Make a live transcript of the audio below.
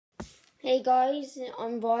Hey guys,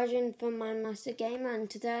 I'm Rajan from MindMaster Gamer, and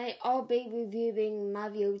today I'll be reviewing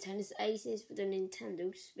Mario Tennis Aces for the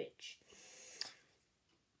Nintendo Switch.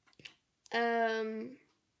 I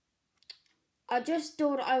just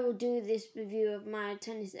thought I would do this review of Mario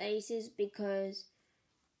Tennis Aces because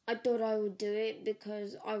I thought I would do it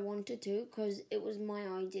because I wanted to, because it was my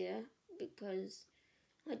idea, because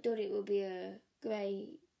I thought it would be a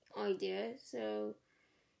great idea, so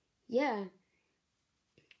yeah.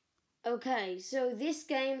 Okay, so this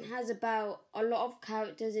game has about a lot of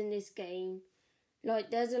characters in this game. Like,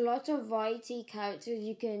 there's a lot of variety characters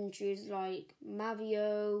you can choose, like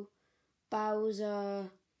Mario, Bowser,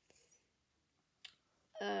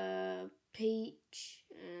 Peach,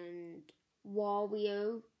 and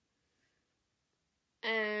Wario.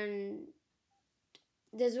 And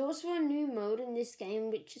there's also a new mode in this game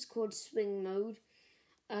which is called Swing Mode.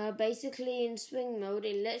 Basically, in Swing Mode,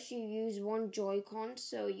 it lets you use one Joy-Con,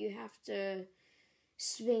 so you have to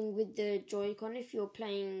swing with the Joy-Con if you're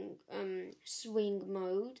playing Swing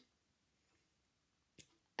Mode.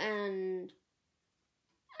 And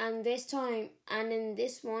this time, and in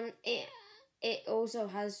this one, it also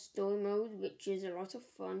has Story Mode, which is a lot of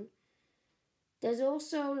fun. There's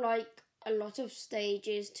also like a lot of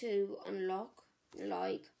stages to unlock,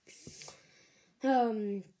 like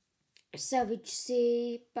Savage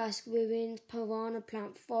Sea, Basque Ruins, Piranha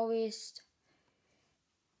Plant Forest,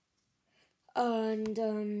 and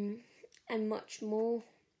much more.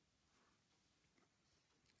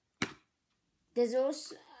 There's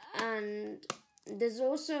also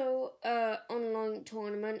an online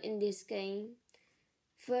tournament in this game.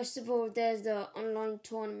 First of all, there's the online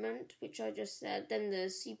tournament, which I just said, then the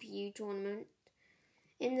CPU tournament.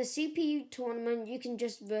 In the CPU tournament, you can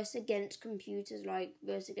just verse against computers, like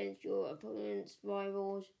verse against your opponents,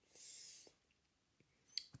 rivals.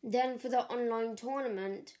 Then for the online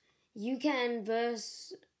tournament, you can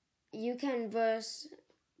verse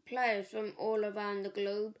players from all around the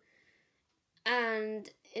globe.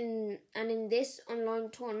 And in this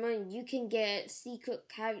online tournament, you can get secret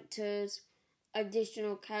characters,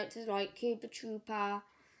 additional characters like Koopa Troopa,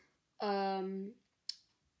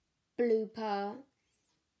 Blooper.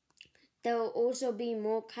 There will also be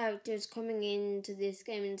more characters coming into this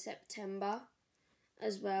game in September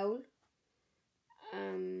as well.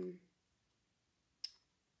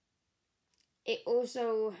 It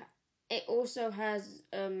also has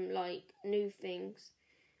like new things.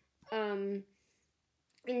 In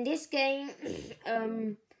this game,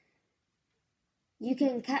 you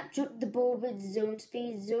can catch up the ball with zone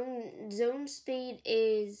speed. Zone speed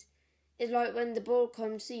is like when the ball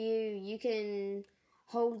comes to you, you can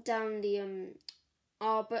hold down the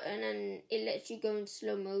R button and it lets you go in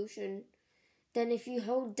slow motion. Then if you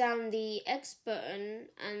hold down the X button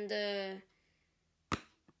and the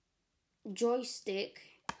joystick,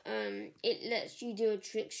 it lets you do a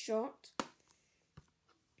trick shot.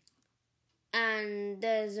 And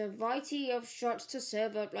there's a variety of shots to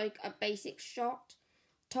serve up, like a basic shot,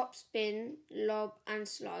 top spin, lob, and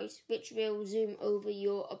slice, which will zoom over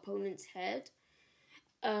your opponent's head.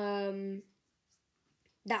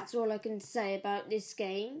 That's all I can say about this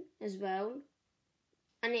game as well.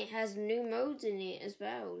 And it has new modes in it as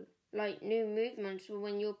well, like new movements for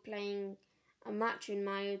when you're playing a match in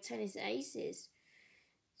Mario Tennis Aces,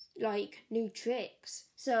 like new tricks.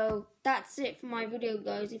 So that's it for my video,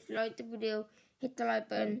 guys. If you liked the video, hit the like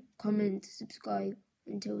button, comment, subscribe.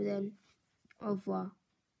 Until then, au revoir.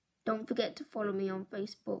 Don't forget to follow me on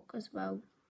Facebook as well.